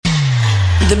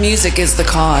The music is the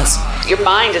cause. Your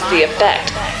mind is the effect.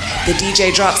 The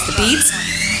DJ drops the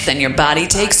beats, then your body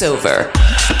takes over.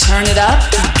 Turn it up,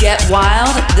 get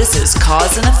wild. This is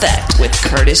Cause and Effect with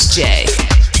Curtis J.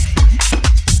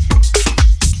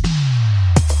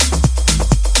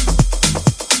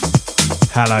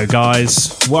 Hello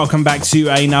guys, welcome back to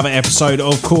another episode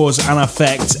of Cause and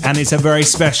Effect, and it's a very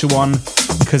special one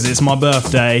because it's my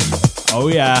birthday. Oh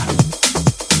yeah.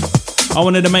 I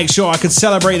wanted to make sure I could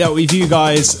celebrate that with you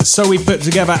guys, so we put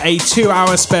together a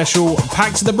 2-hour special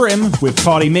packed to the brim with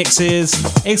party mixes,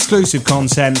 exclusive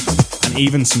content, and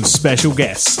even some special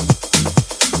guests.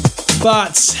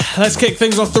 But let's kick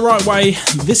things off the right way.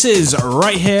 This is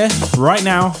Right Here, Right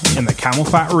Now in the Camel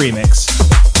Fat remix.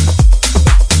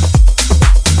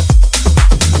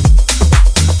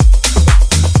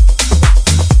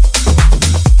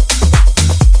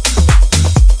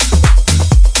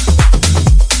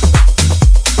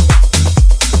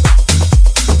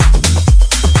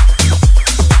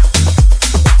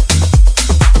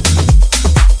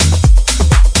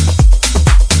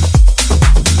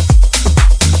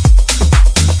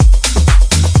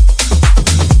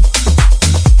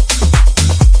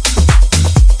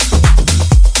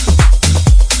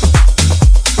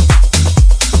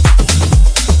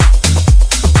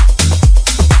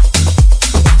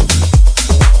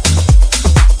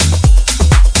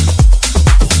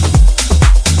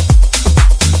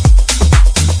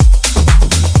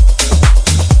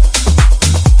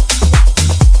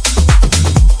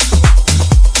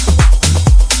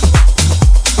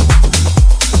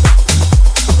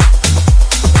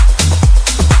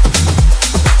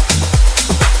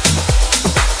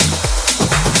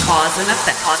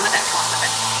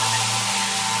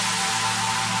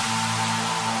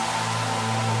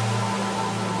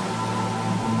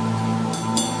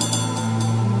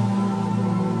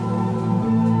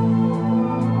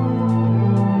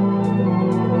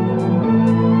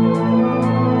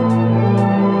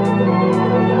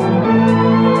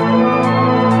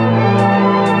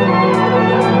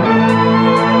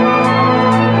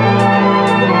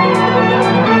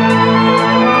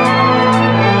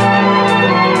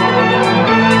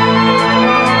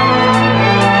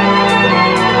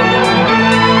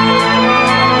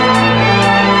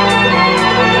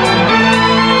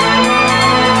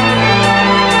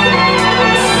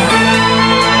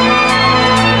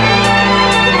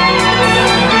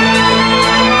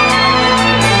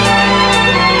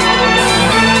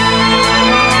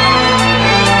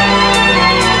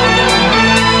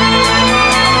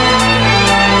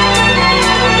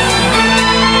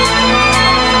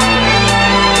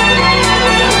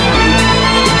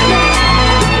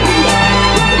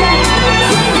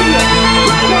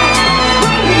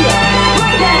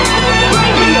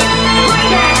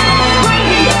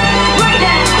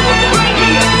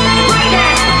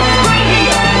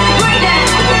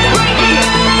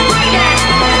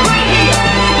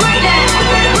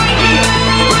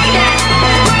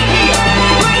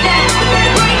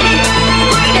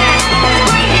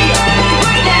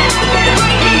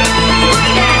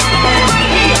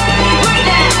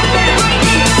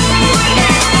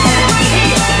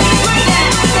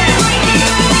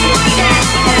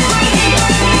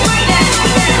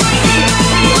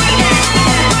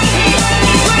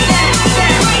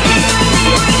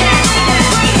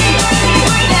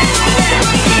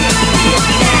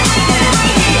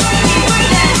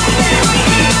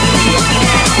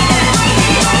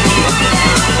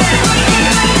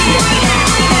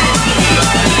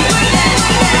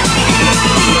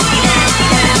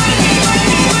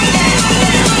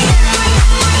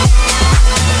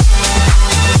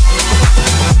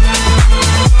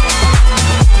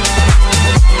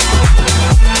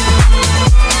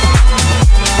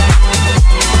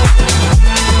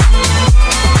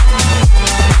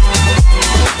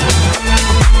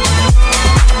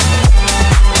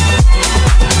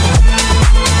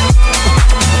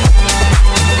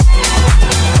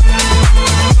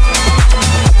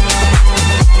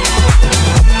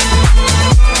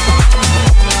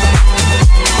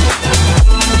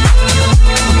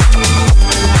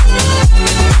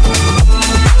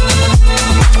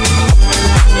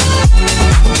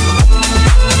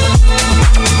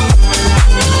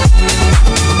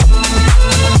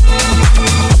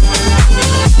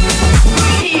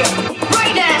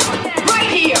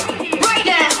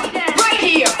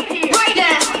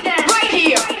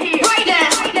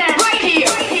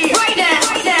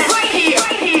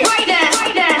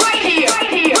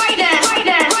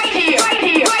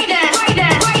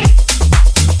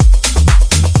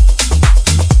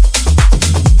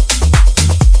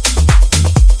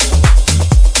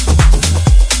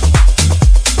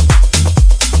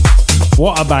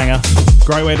 What a banger.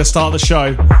 Great way to start the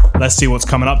show. Let's see what's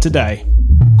coming up today.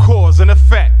 Cause and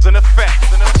effect, and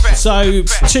effect, and effect. So,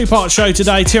 2-part show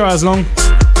today, 2 hours long.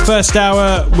 First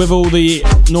hour with all the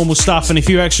normal stuff and a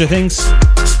few extra things,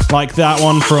 like that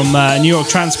one from New York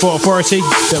Transport Authority,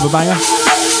 bit of a banger.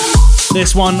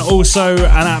 This one also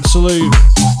an absolute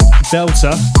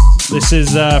belter. This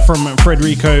is from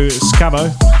Federico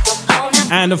Scavo.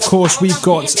 And of course we've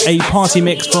got a party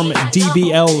mix from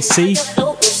DBLC,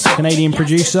 Canadian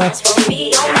producer.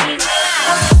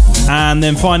 And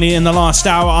then finally in the last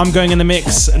hour I'm going in the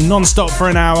mix non-stop for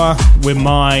an hour with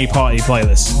my party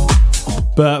playlist.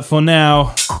 But for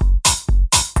now,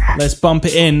 let's bump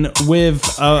it in with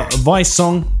a Vice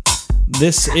song.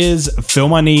 This is Fill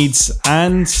My Needs,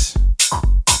 and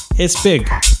it's big.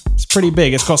 It's pretty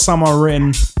big. It's got Summer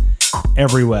written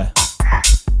everywhere.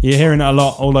 You're hearing it a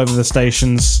lot all over the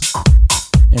stations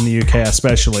in the UK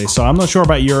especially. So I'm not sure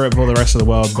about Europe or the rest of the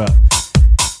world, but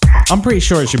I'm pretty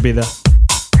sure it should be there.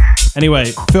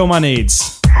 Anyway, Fill My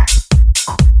Needs.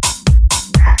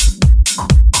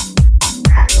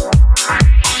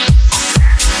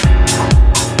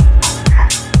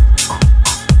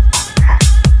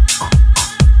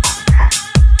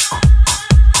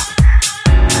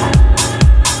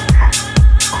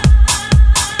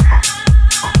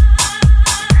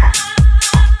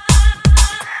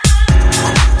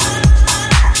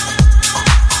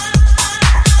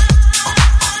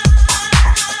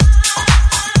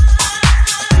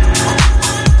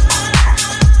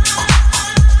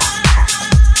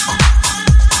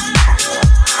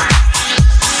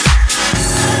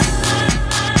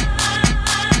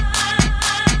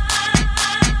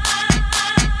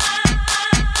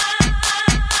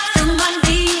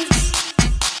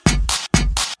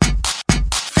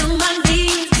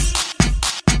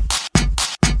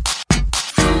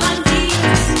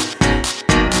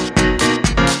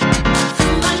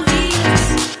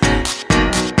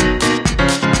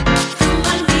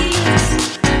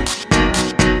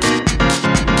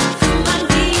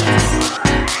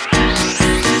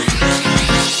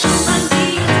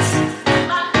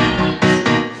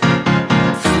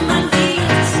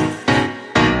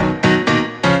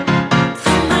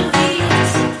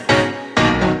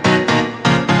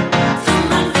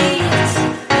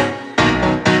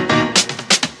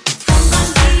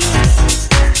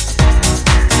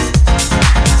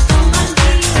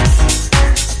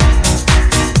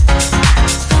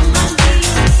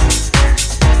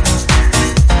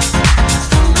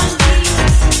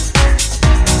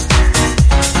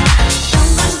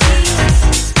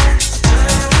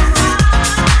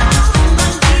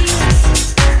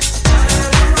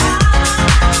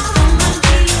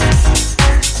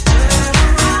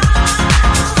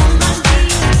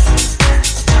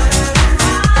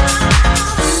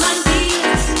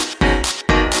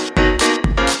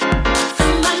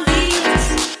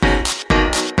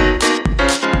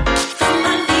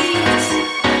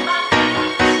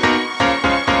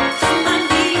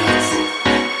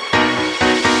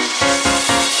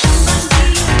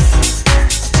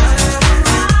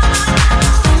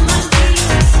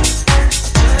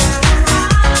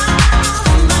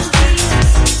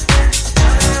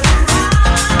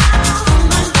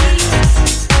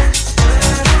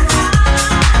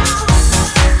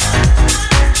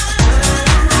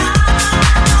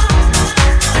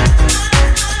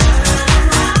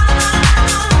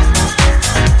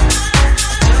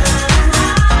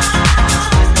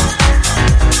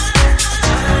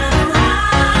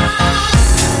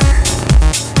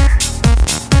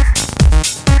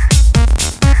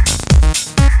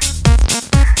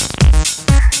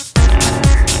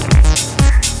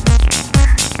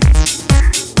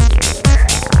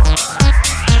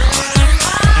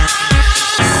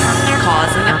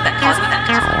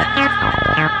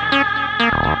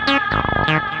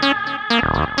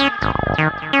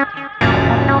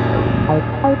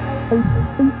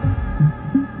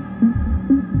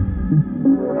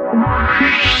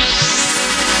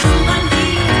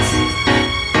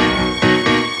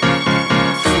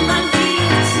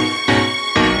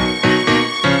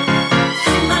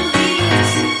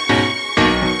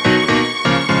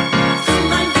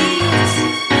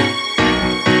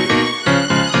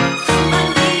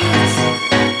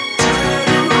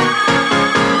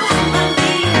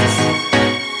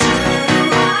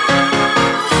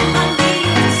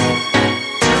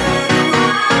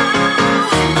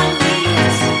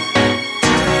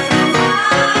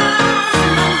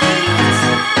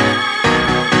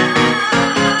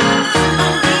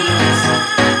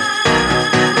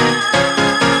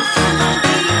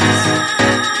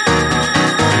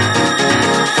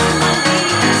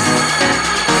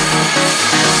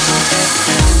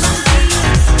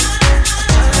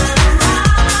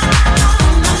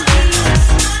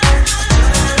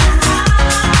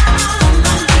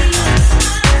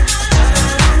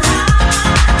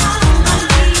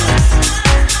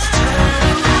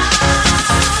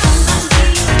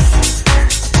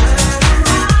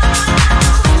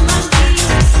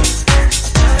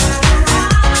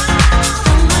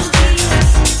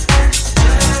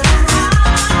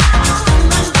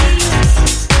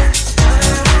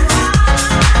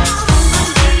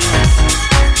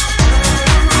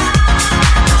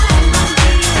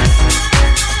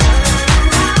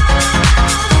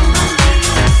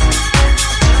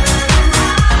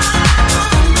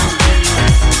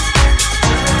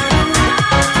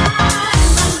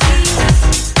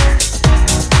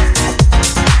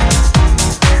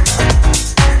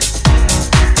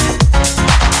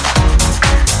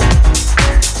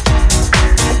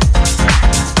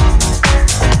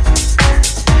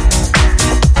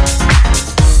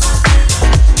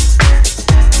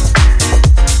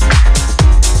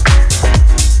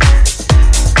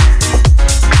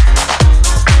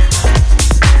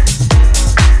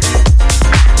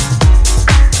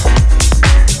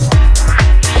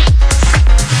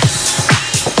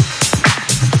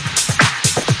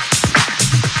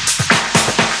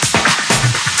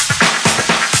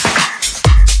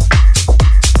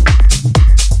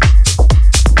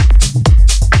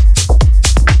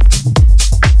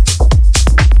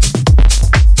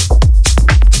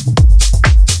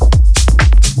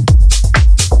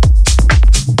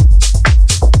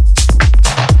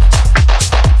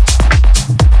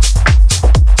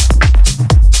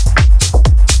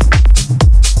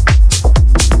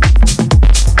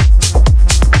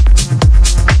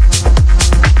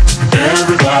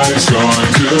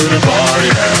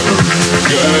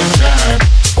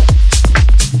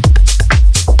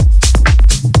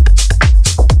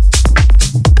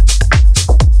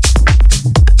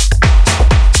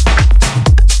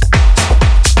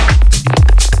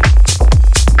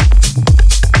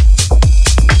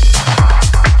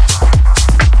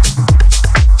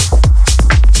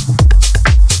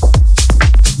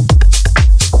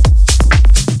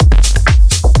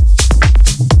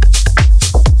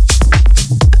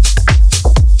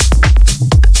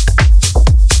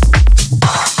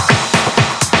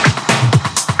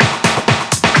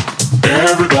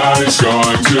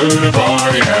 to the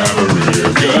party, have a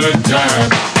real good time.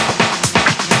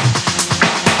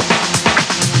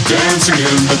 Dancing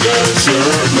in the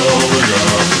desert, blowing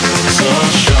up the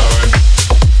sunshine.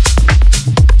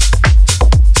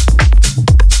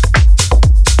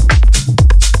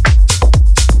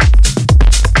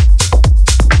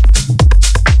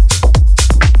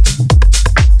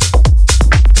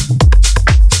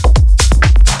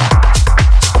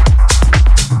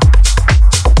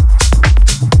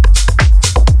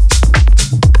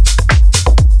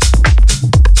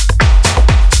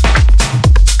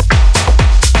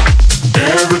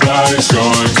 Everybody's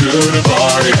going to the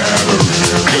party, have a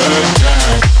real good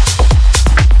time.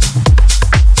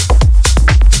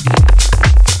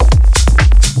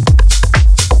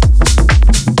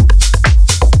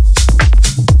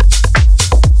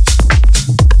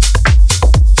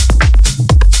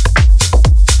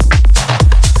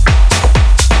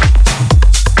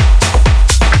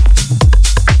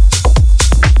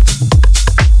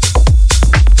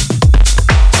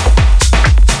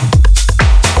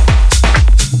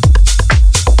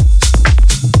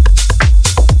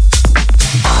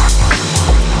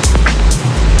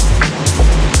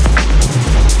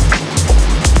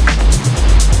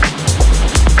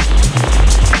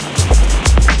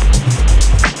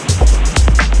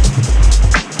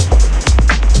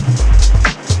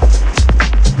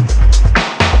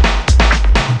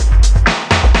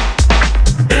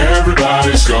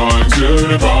 Everybody's going to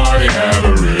the party, have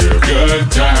a real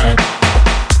good time.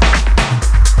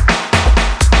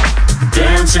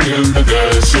 Dancing in the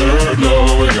desert,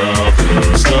 blowing up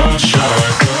the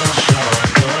sunshine.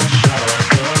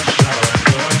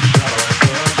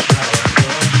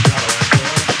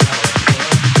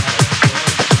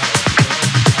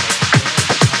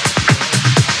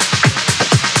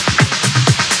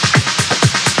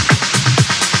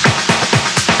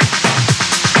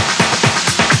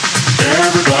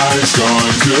 Everybody's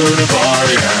going to the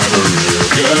party, have a real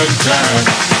good time.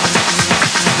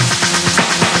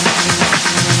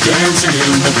 Dancing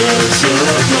in the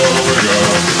desert, blowing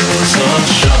up the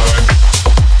sunshine.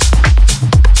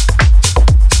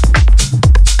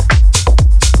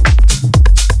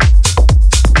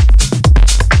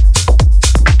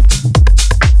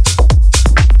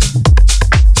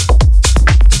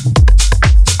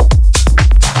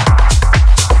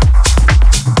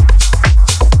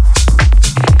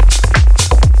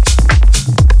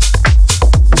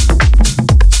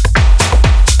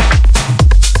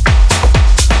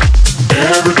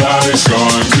 Everybody's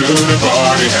going to the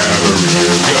party, have a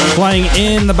real good. Playing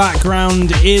in the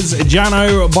background is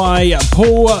Jano by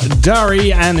Paul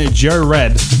Durry and Joe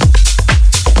Red.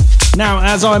 Now,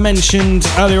 as I mentioned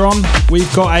earlier on,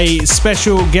 we've got a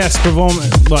special guest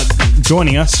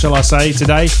joining us, shall I say,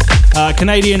 today.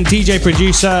 Canadian DJ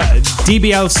producer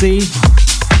DBLC,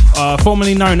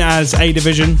 formerly known as A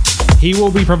Division. He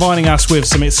will be providing us with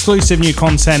some exclusive new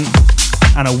content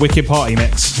and a wicked party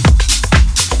mix.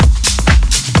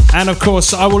 And of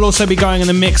course, I will also be going in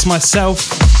the mix myself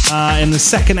in the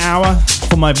second hour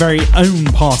for my very own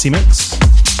party mix.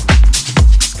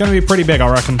 It's going to be pretty big, I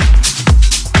reckon.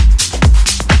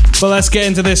 But let's get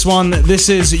into this one. This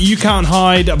is You Can't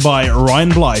Hide by Ryan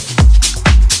Blythe.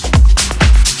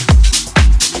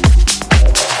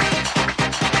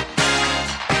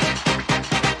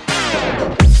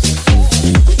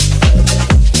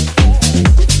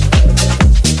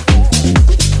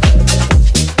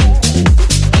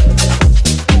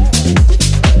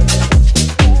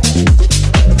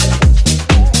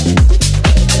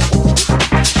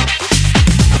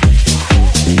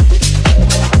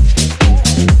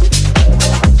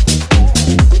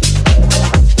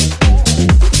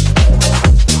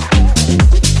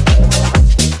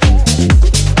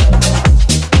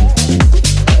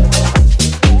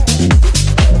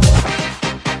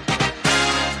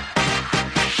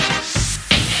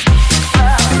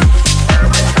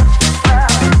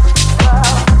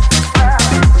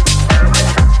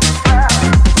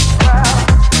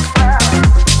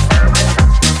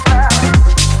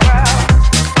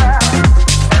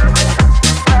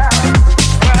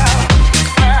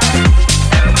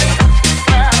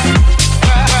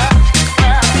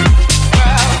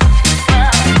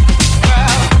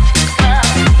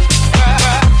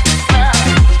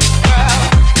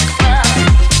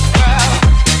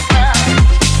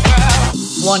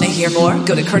 Want to hear more?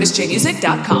 Go to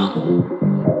CurtisJMusic.com.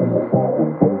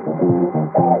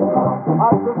 I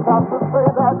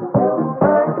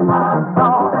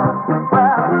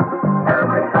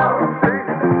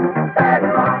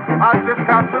just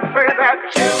have to say that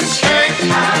you can't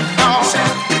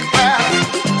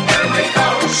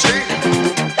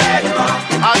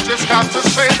I just have to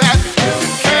say that you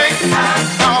can't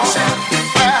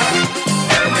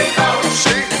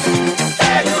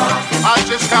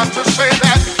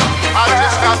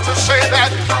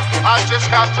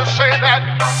have to say that.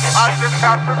 I just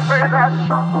have to say that.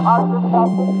 I just have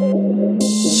to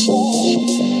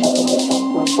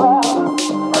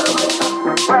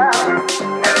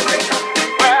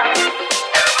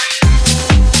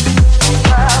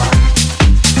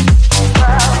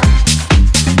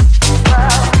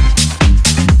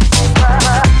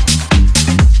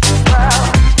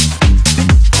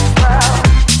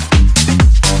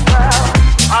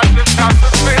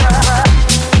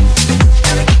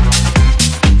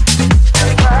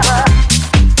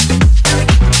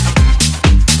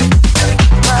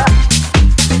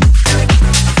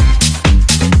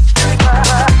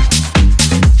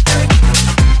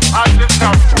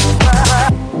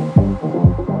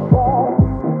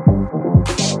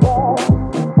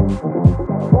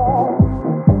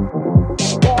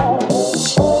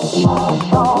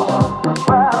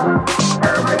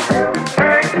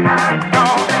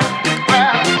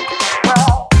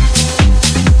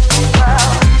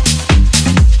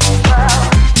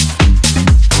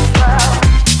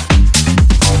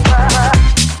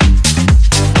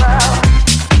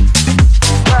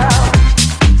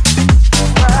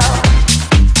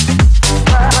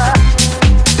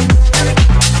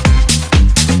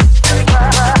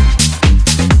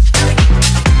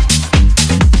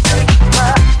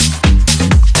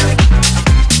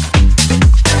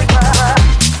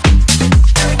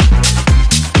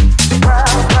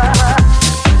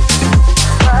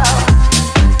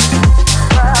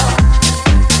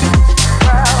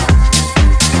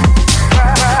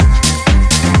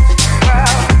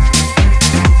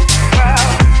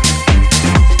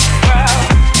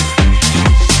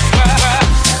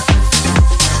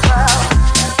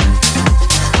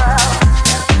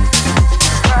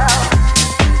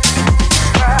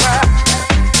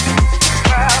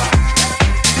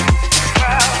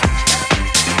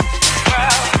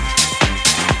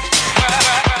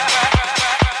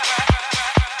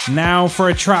Now for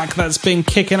a track that's been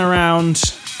kicking around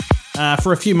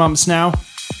for a few months now.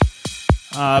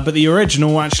 But the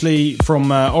original actually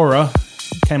from Aura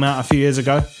came out a few years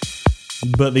ago.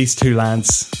 But these two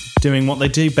lads doing what they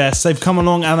do best. They've come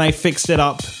along and they fixed it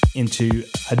up into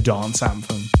a dance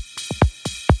anthem.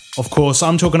 Of course,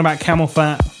 I'm talking about Camel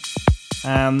Fat.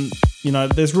 And, you know,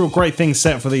 there's real great things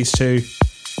set for these two.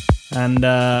 And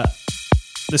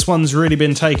this one's really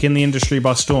been taking the industry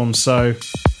by storm. So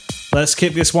let's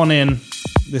kick this one in.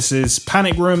 This is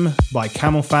Panic Room by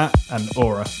Camel Fat and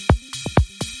Aura.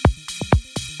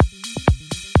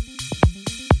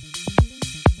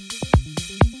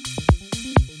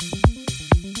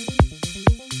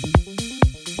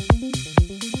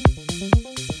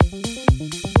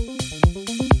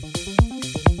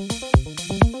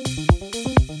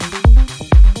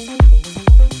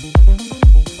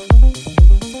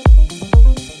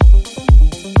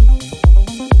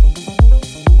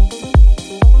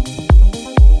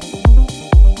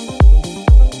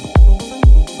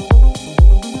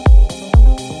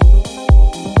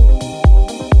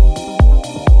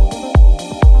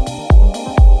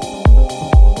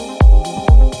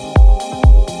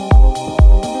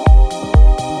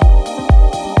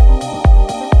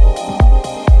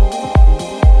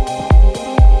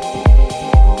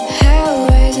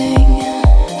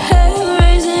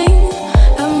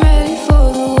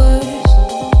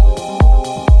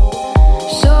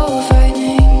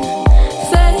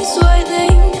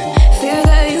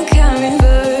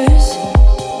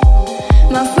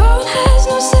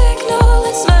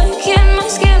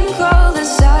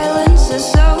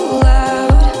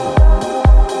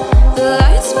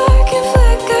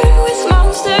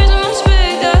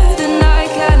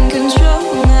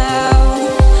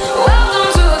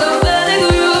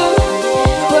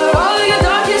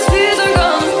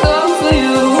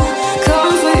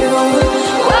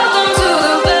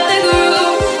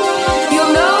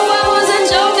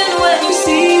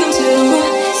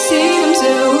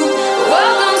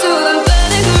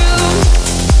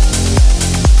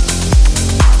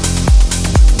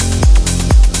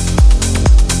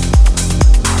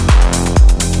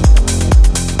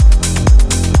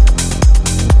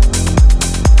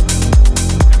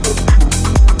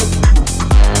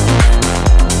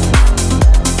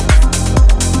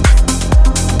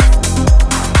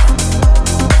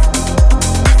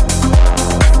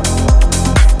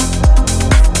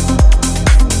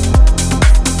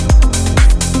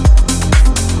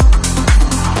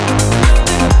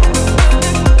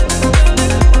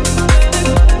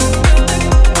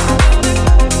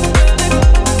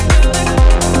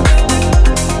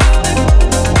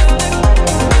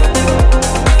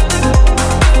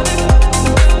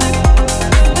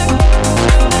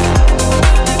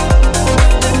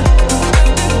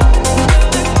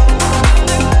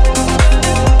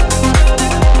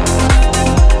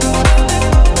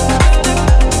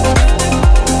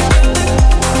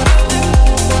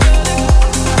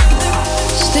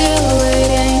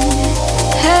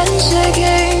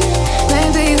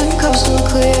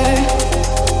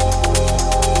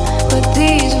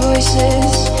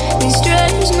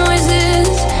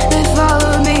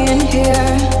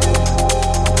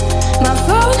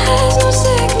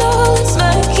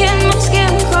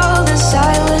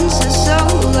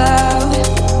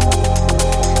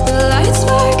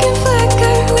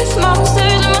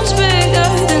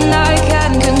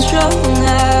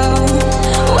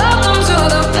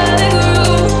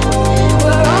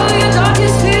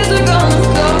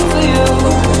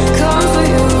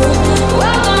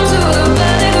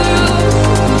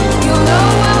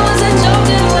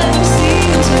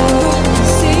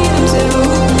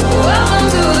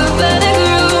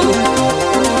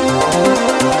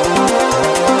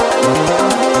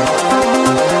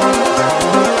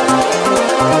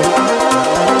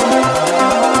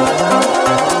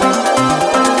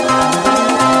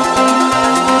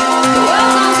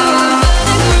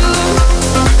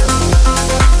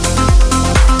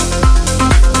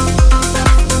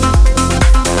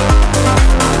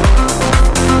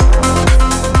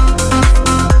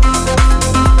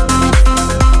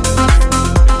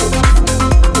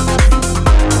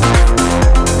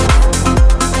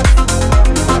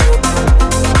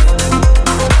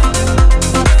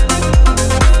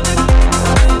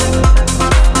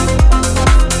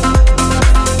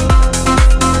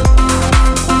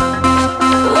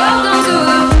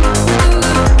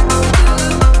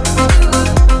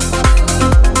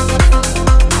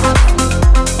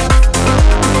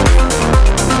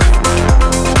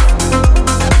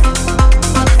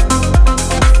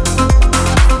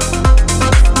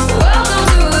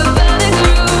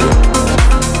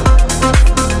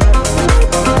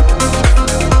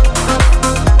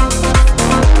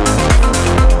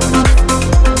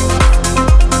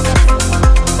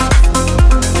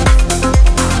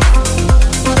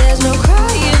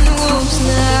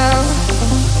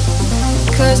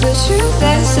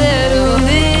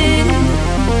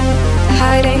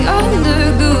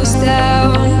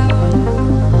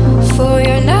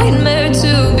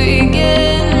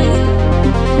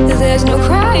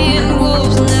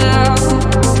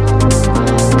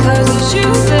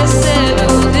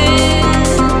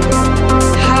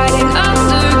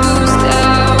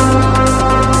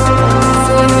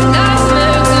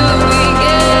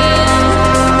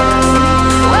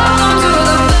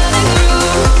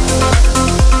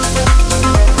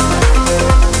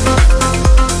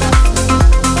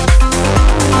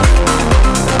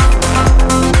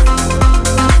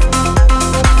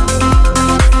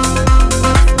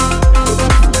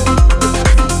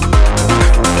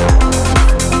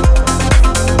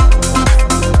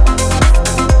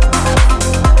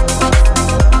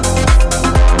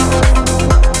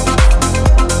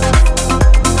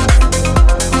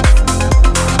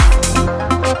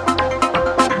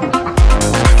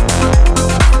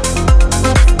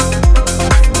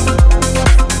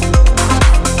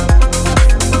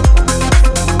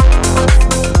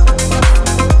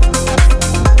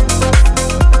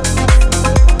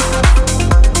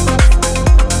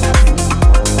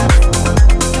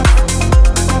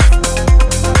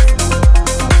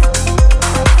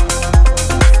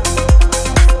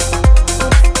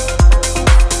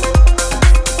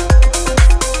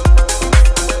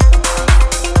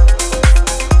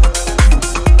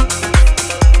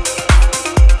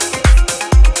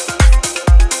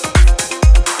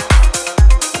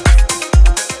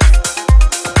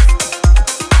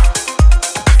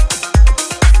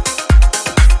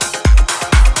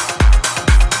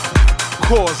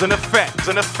 Cause and effect,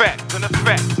 and effect, and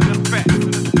effect, and effect,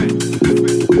 and effect.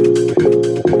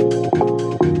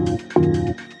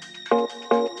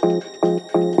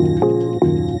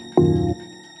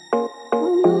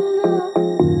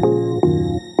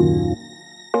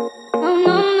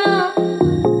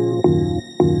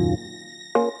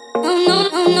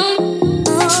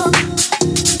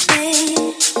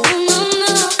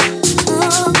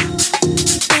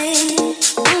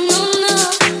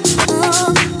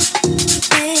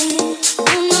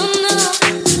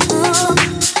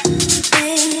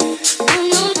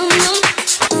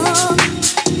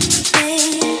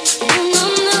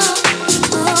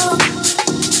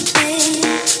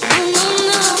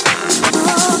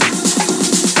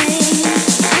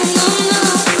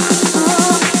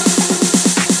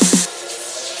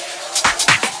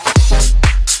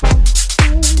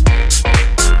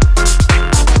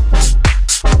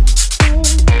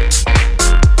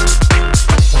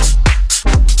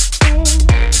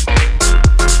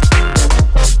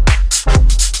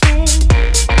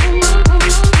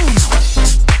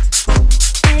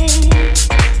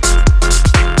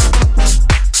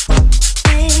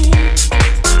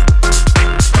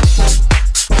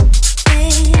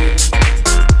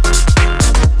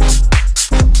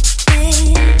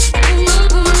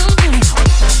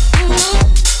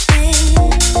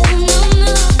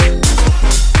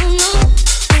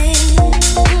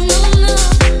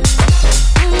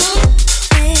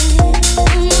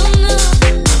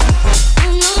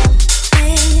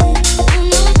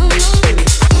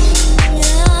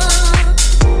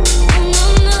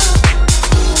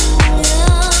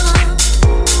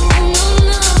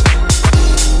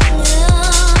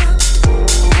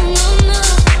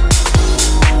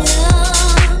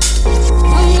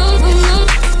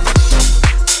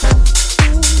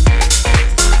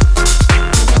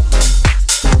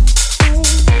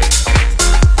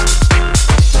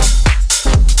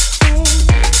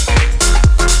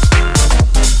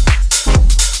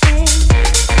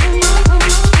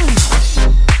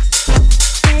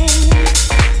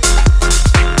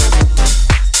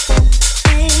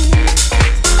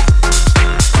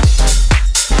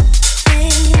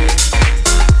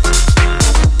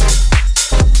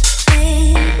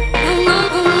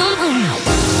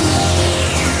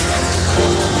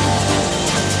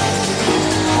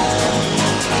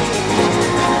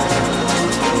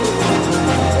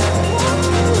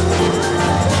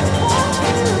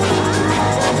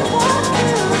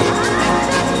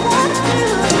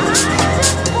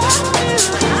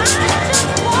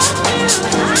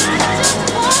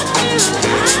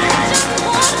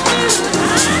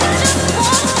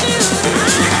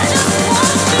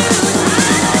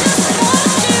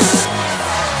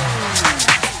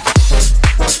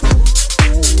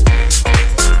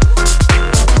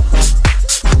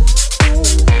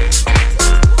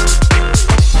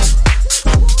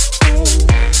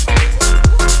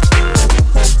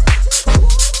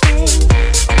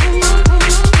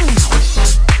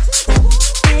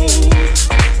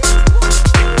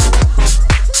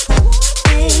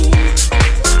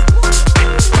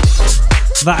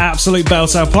 That absolute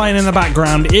belter playing in the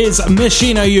background is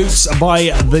Machino Utes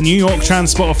by the New York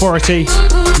Transport Authority,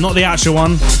 not the actual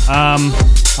one. Well,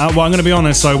 I'm going to be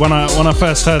honest though, when I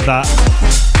first heard that,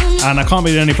 and I can't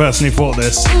be the only person who thought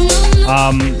this,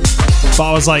 but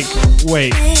I was like,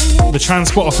 wait, the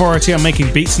Transport Authority are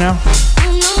making beats now?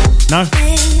 No?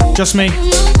 Just me?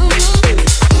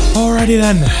 Alrighty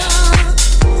then.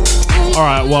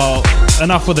 Alright, well,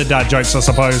 enough with the dad jokes, I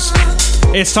suppose.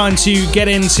 It's time to get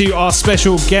into our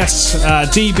special guest,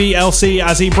 DBLC,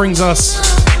 as he brings us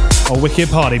a wicked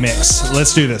party mix.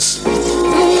 Let's do this.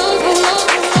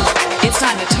 It's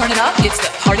time to turn it up. It's the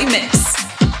party mix.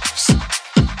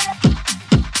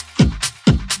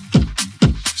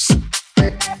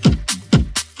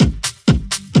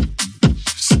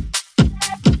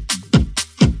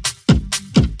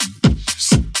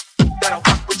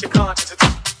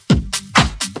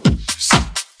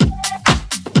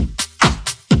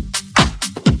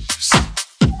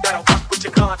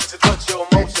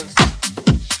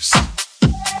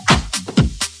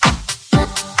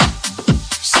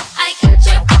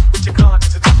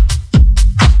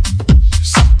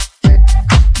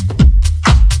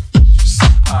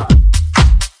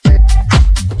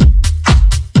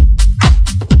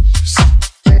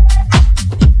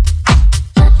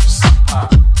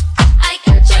 I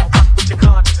got you.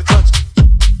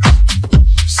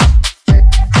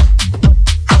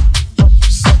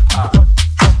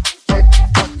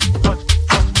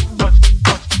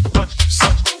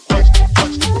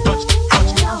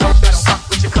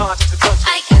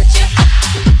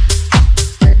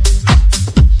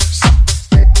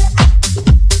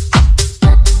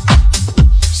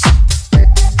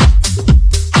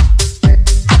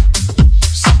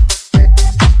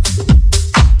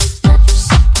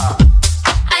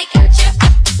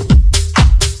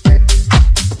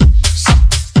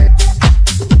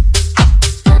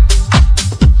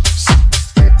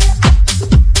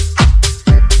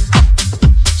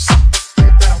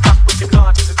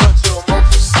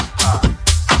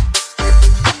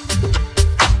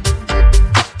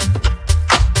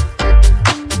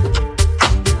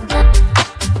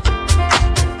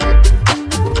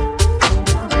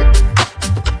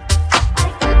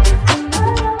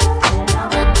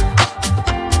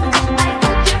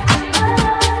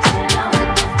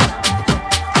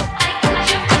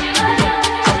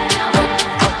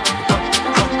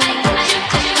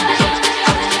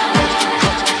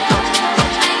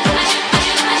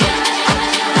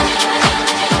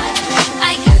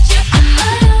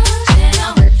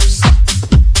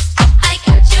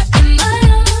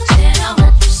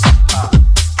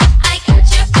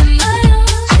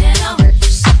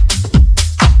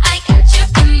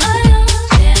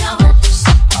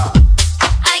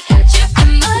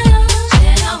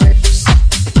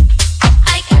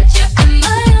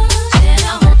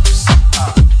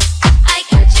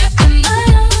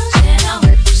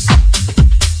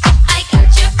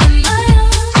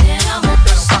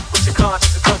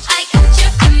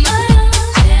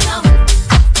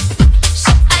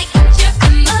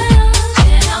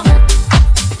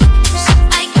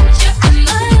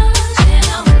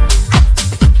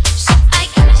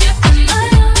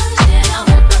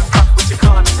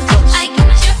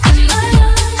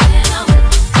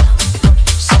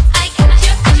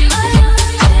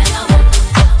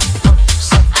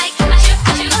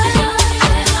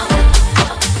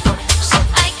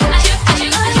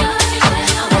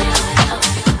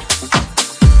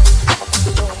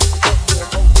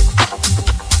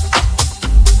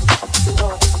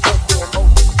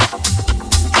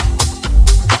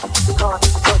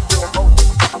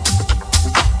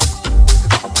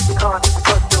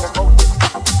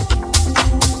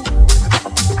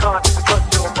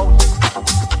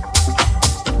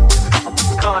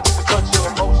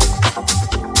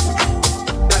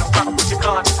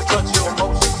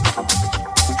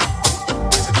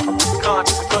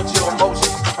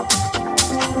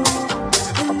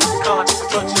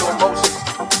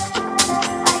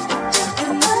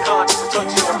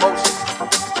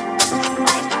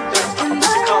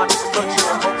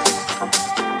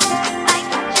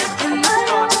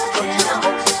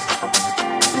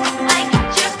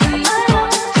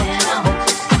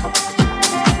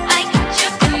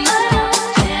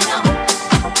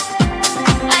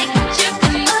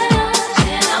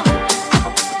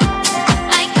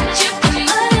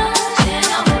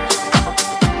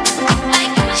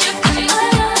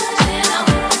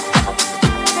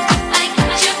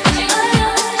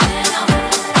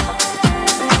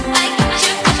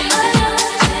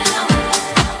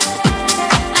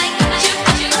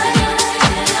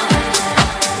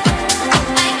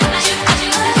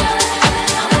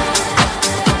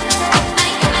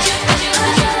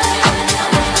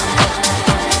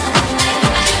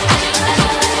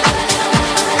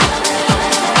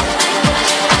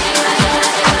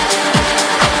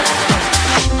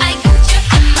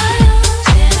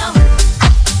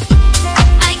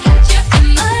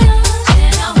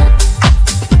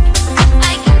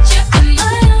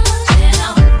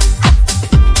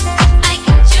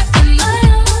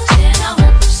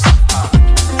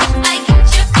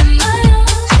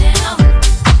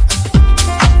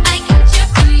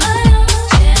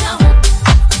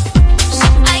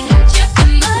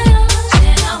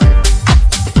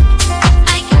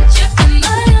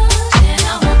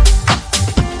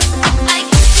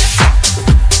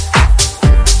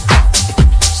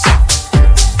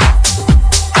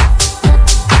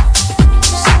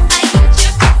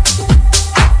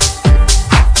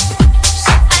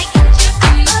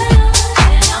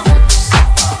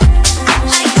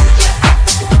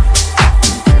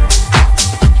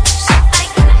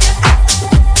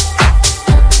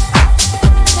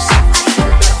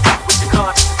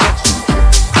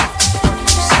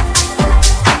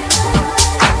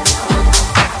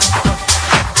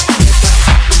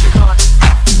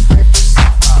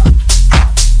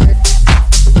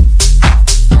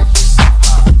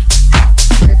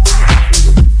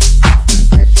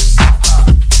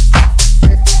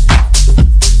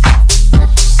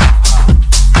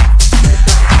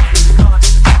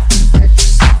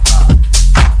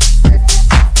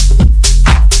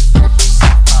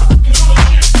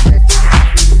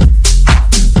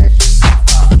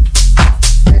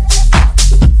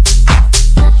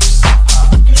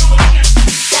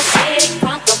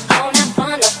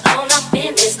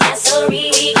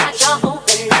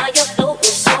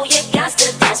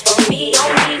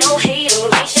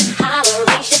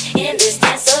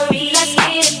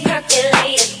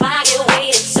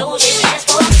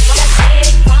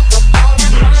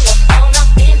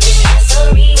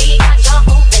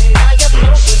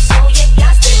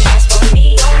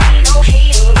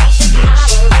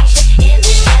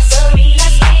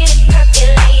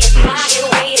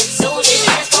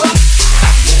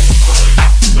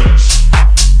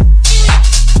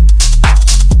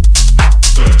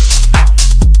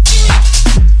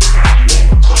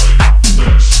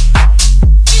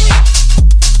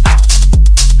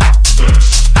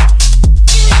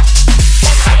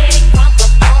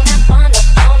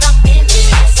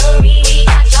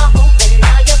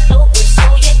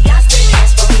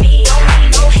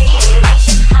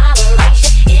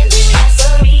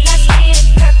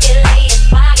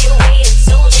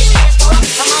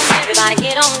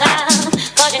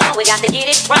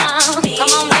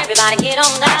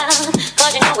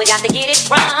 got to get it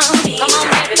wrong. Come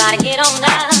on, everybody, get on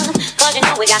down. Cause you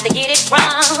know we got to get it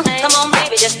wrong. Come on,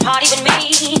 baby, just party with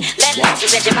me. Let loose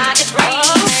and set your body free.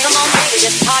 Come on, baby,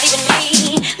 just party with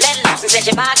me. Let loose and set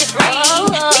your body free.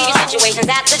 Leave your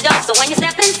situations at the door. So when you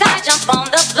step inside, jump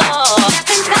on the floor. Step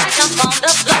inside, jump on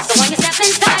the floor. So when you step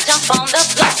inside, jump on the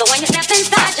floor. So when you step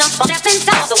inside, jump on. Step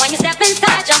inside. So when you step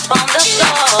inside, jump on the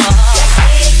floor. Let's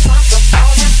get it crunk up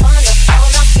on that fun up on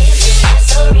up in this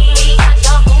dancery. Got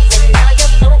y'all moving, now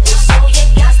you're floating, so you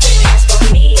got to dance for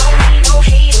me. Don't need no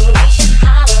hateration,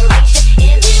 holleration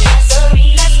in this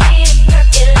dancery. Let's get it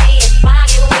percolated,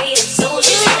 body weighted, so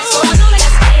just dance for me.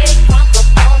 Let's get it crunk up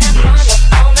on that fun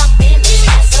up on up in this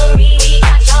dancery.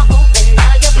 Got y'all moving,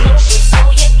 now you're floating, so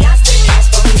you got to dance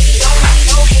for me. Don't need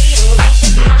no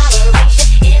hateration,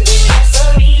 holleration in this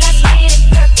dancery. Let's get it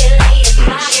percolated,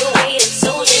 body weighted,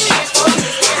 so just dance for me.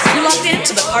 You're locked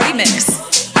into the party mix.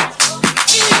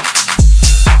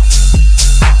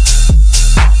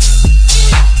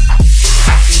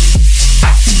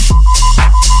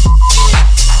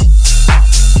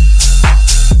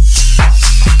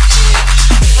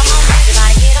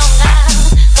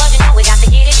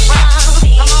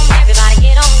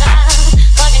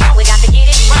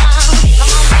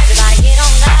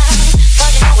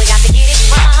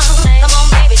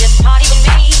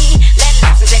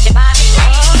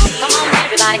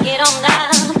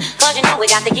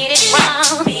 Got to get it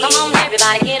wrong. Come on,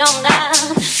 everybody, get on down.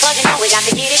 Cause you know we got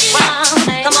to get it wrong.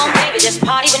 Come on, baby, just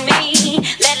party with me.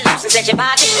 Let loose and set your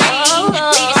body free.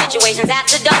 Leave your situations at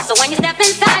the door. So when you step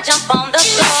inside, jump on the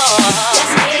floor.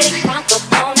 Let's get it crunk up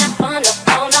on that fun up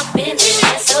on up in this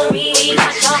dancery.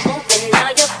 Got y'all open,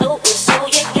 now you're floating, so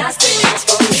you got to dance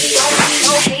for me. Don't need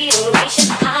no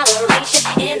hateration, holleration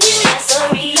in this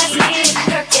dancery. Let's get it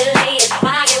percolated,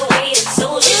 body weighted,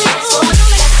 so just dance for me.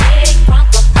 Let's get it crunk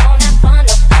up on that fun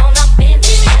up in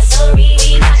this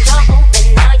dancery. Got y'all open,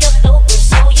 now you're floating,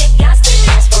 so you got to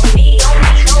dance for me. Don't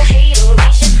need no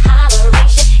hateration,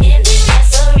 holleration in this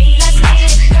dancery. Let's get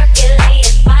it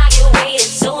percolated, body weighted,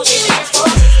 so just dance for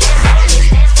me.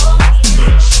 Dance for me.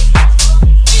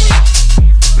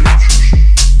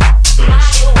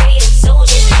 Body weighted, so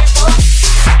just dance for me.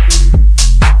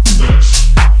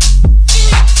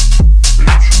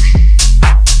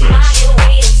 Body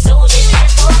weighted, so just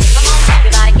dance for me. Come on,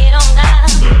 everybody, get on down.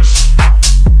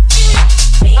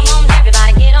 Come on,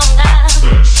 everybody, get on down.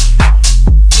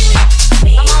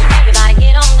 Come on, everybody, get on down. Come on, everybody,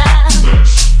 get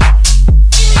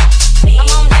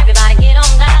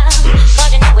on down.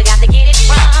 Cause you know we got to get it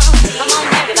wrong. Come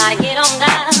on, everybody, get on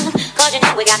down. Cause you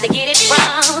know we got to get it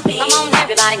wrong. Come on,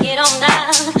 everybody, get on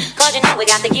down. Cause you know we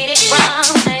got to get it wrong.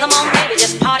 Come on, baby,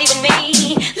 just party with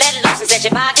me. Let loose and set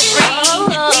your body free.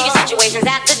 Leave your situations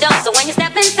at the door. So when you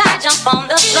step inside, jump on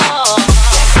the floor.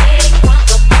 Let's get it crunk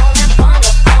up on that fun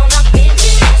up on up in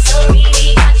this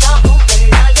dancery. Got y'all open,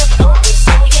 now you're floating,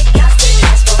 so you got to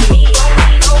dance for me. Don't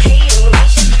need no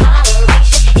hateration,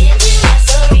 holleration in this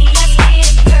dancery. Let's get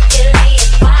it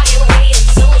percolated, body weighted,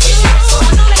 so just dance for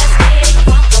me. Let's get it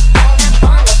crunk up on that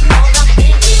fun up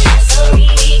in this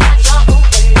dancery. Got y'all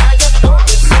open, now you're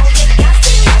floating, so you got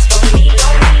to dance for me.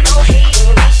 Don't need no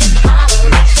hateration,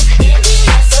 holleration in this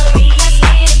dancery. Let's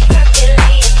get it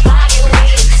percolated, body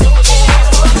weighted, so just dance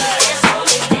for me. Dance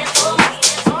for me.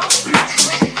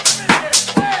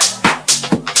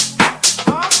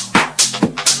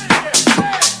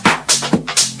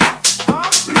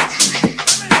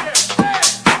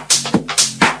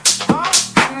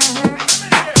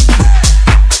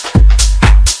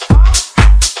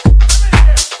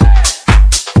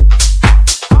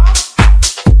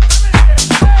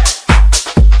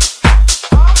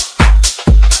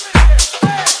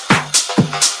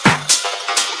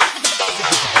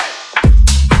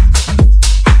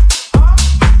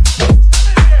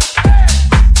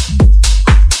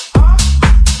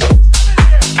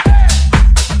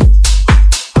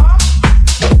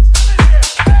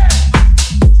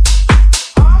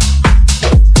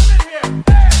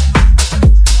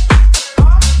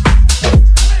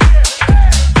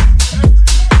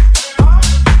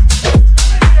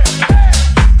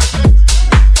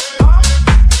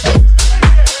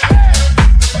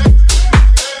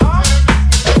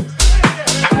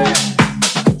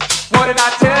 What did I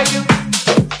tell you?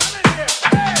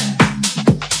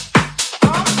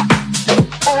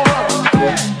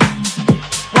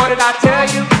 What did I tell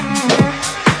you?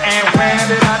 And when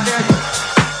did I tell you?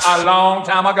 A long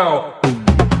time ago.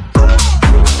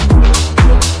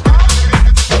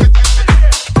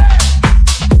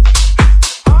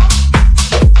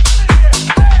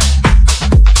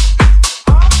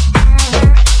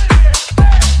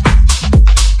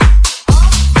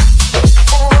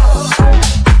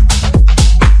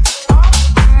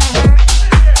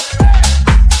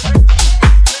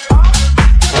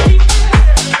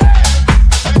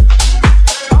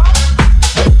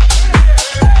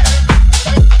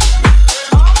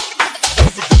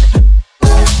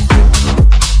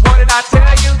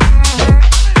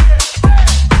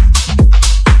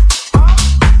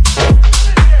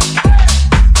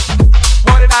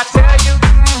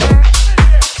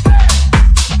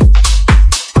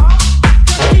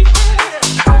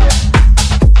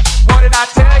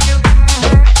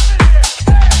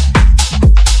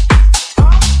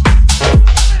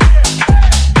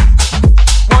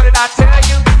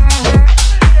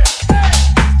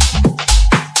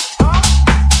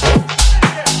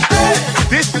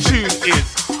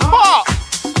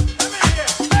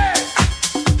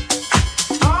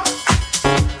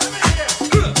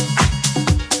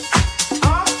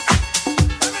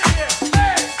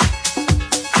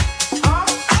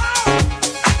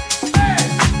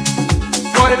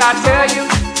 did I tell you?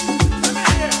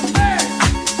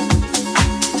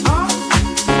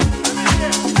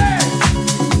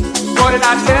 What did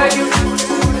I tell you?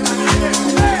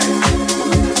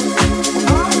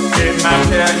 Didn't I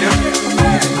tell you?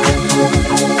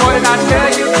 What did I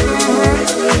tell you?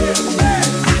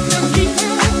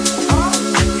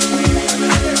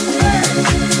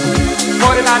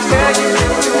 What did I tell you?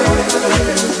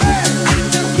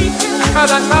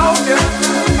 'Cause I told you.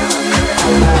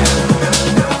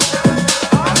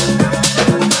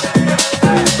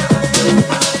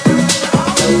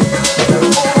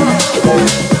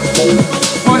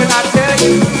 What did I tell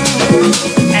you?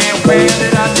 And where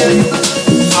did I tell you?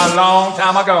 A long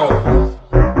time ago.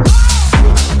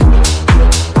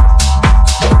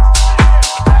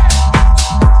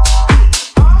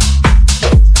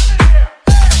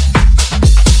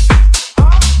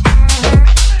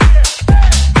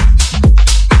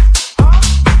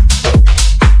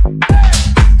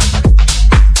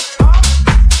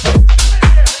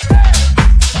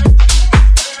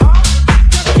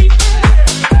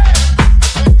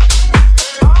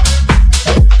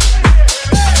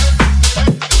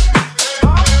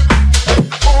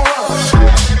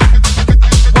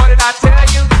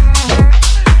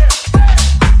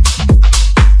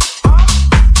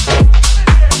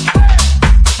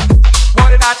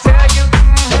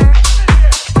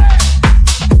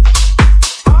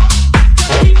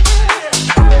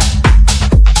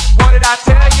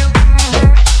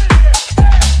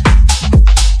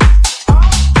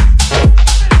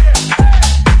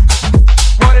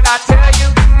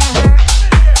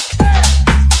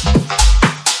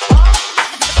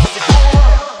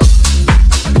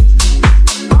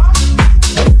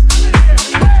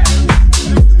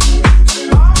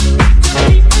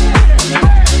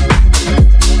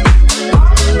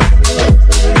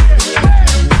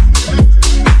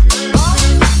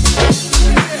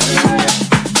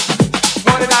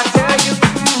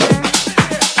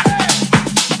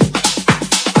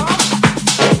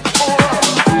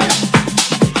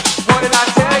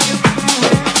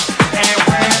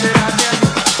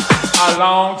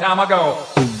 Long time ago.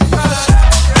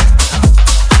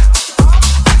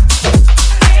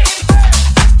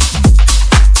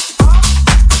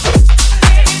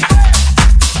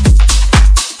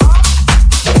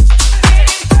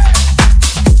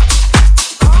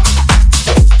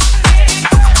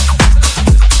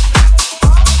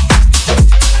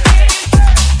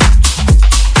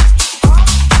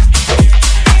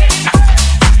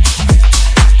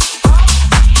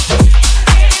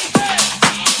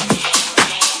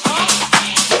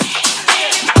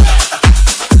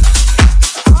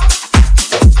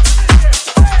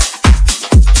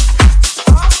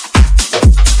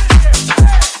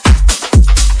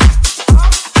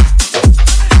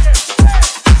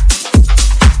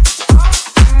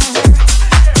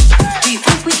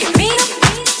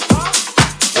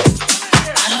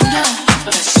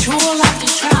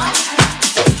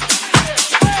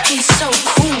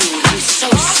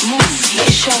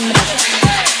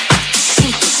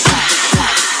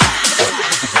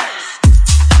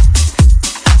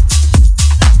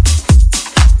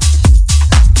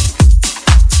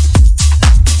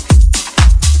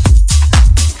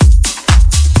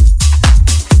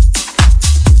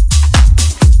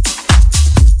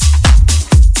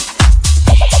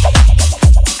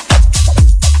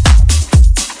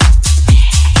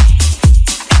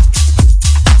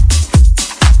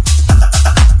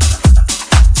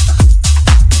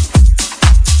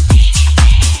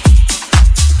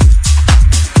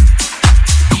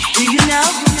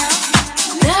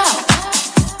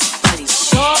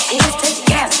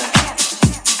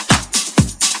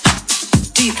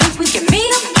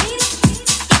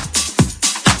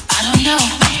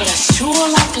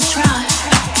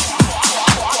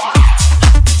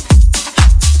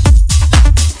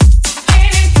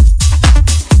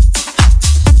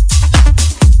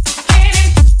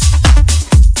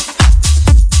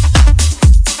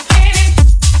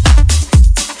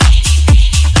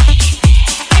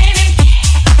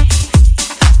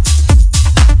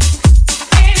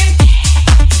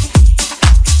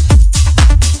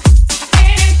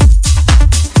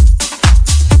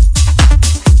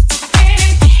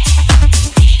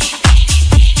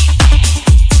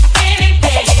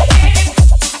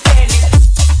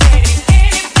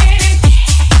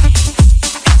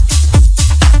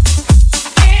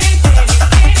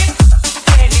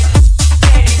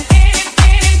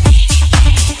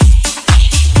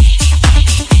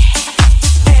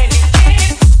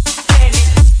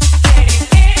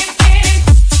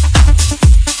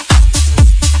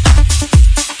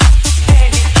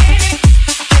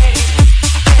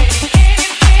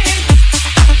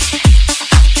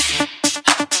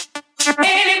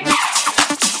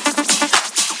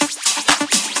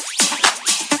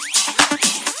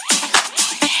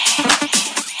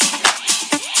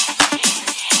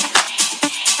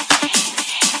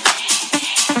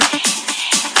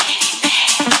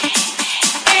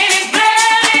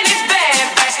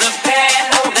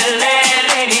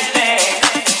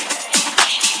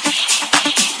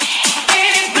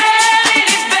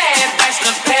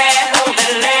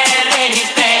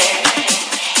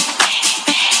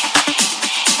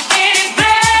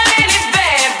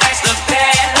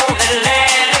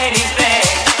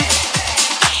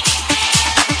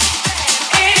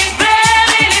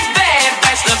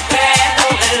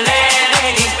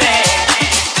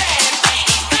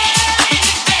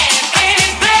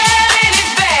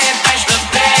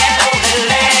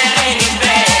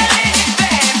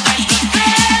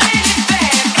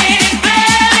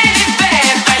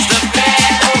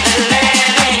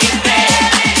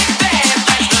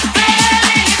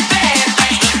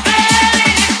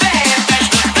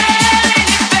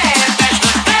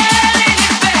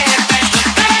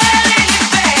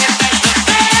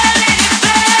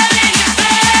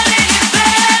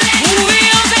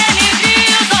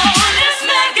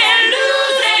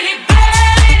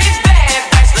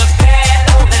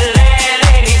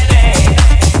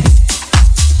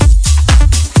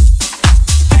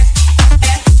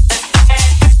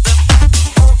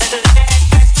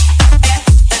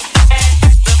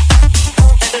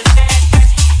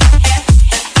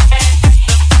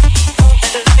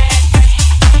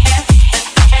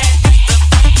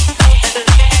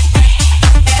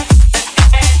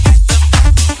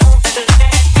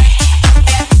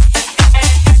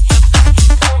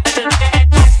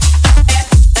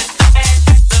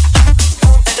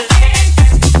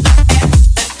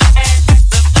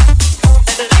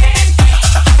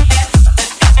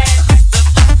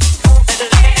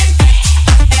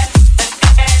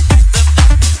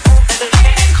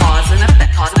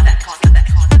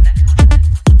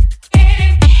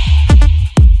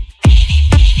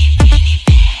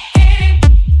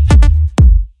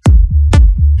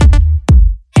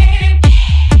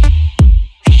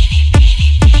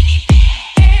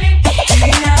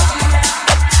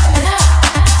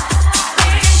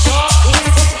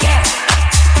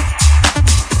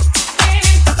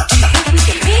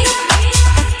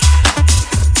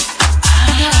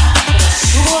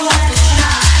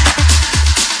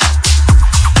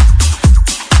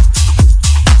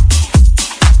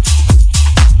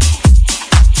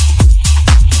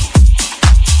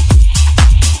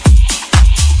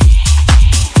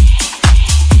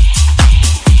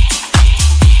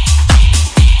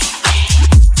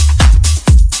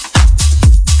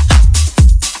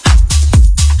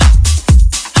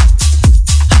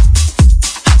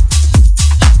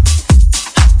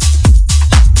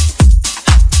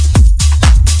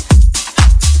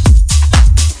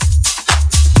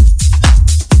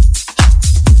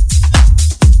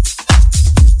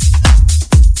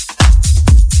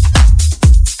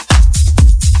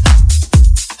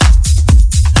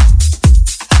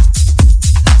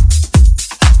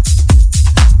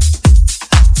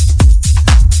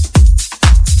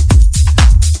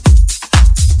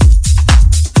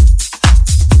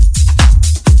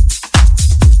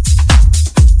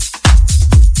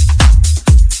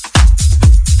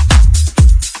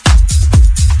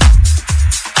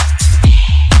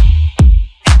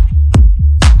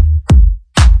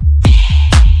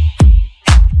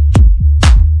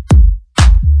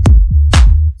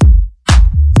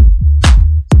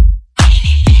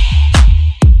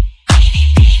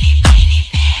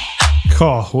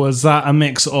 was that a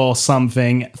mix or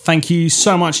something? Thank you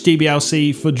so much,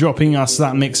 DBLC, for dropping us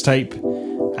that mixtape.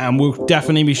 And we'll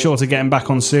definitely be sure to get him back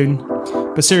on soon.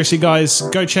 But seriously, guys,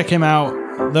 go check him out.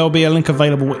 There'll be a link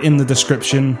available in the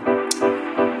description.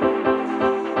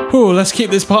 Ooh, let's keep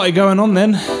this party going on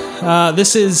then.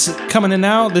 This is coming in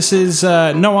now. This is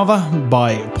No Other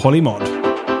by Polymod.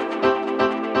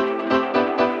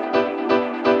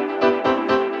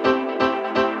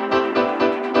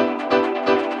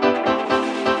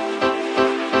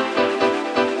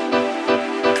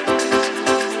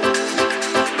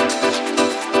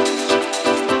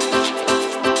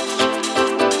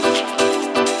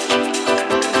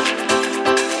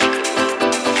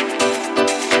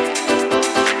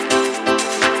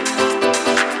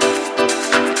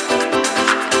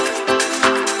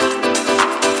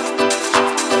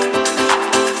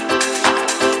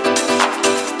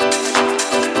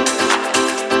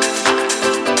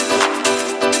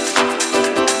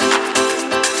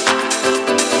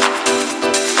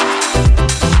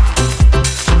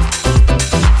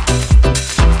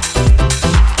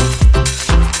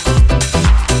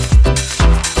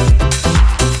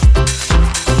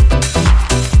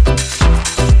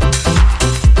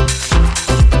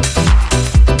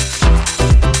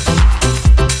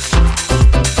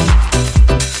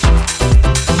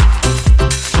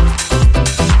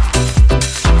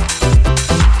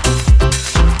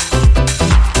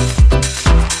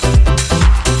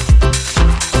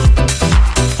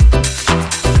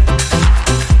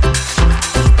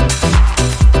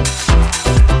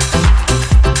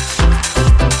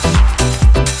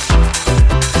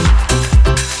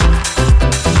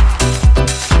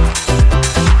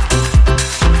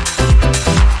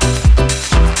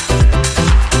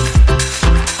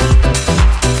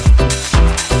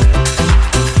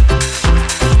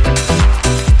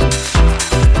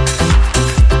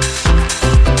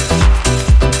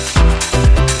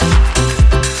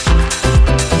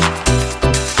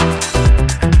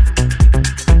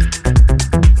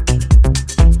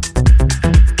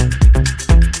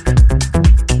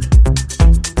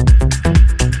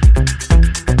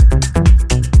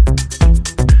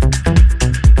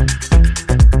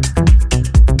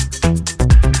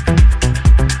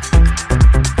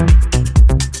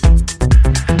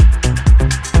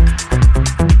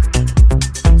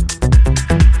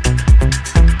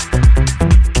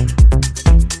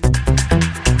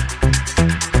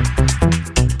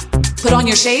 Put on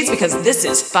your shades because this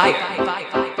is fire.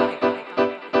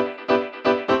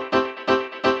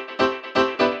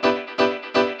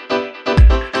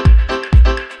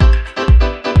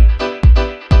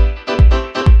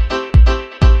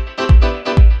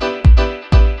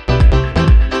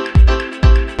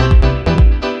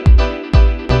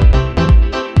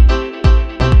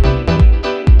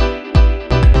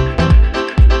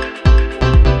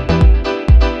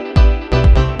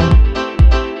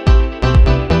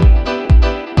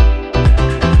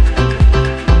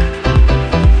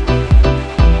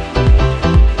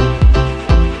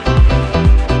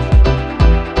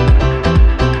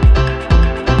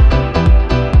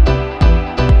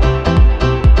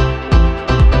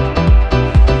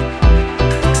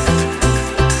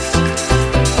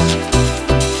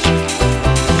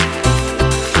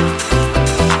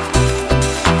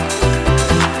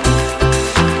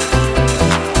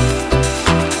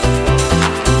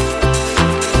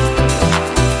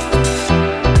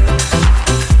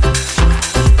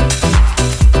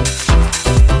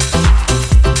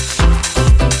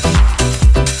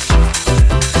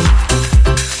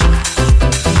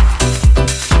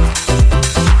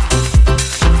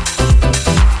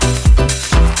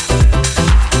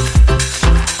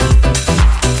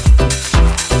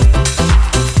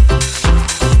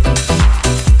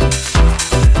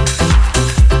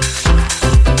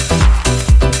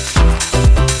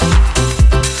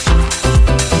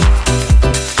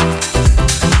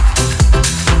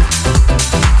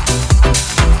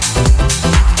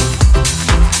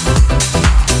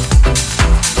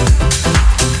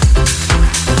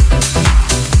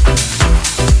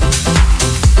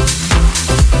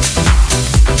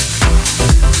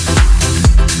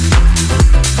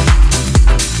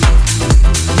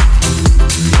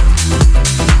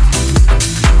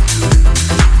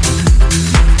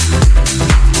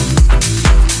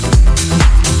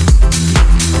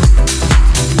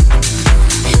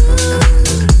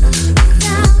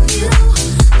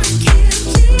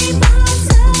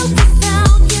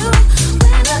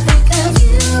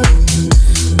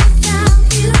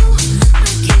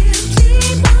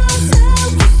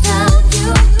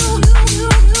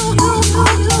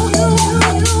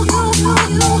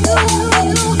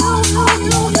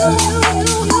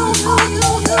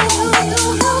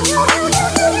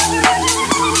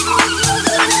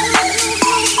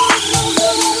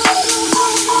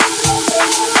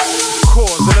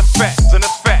 effects and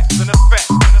effects and effects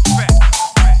and effects.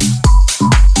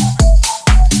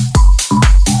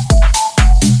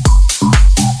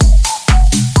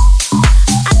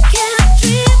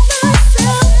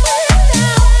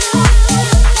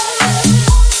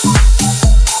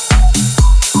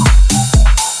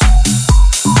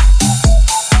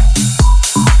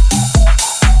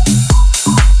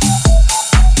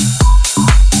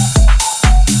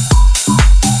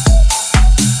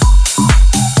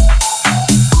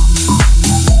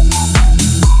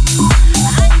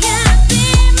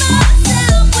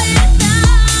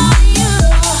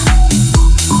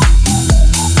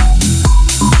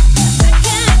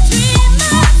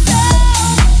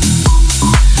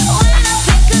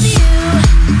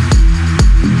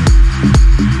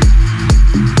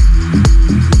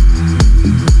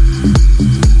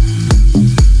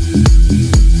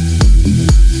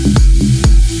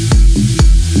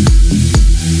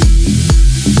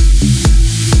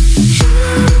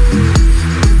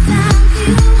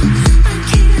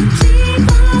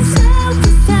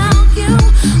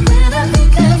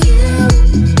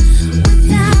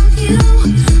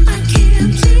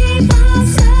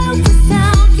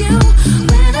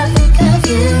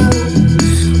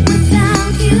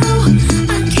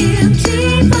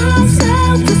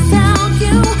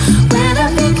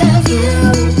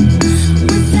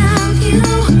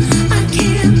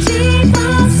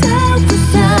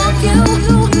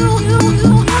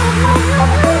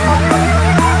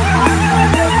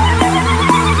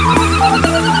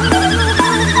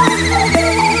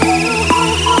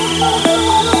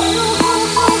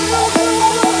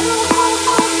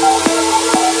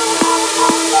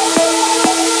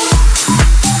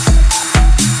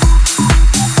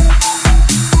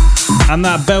 And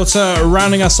that belter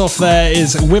rounding us off there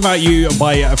is Without You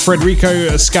by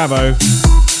Federico Scavo.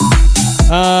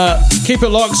 Keep it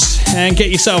locked and get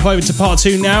yourself over to part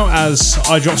 2 now as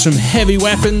I drop some heavy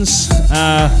weapons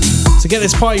to get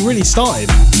this party really started.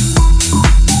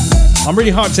 I'm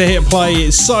really hyped to hit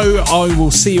play, so I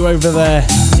will see you over there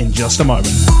in just a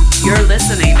moment. You're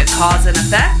listening to Cause and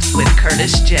Effect with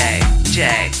Curtis J.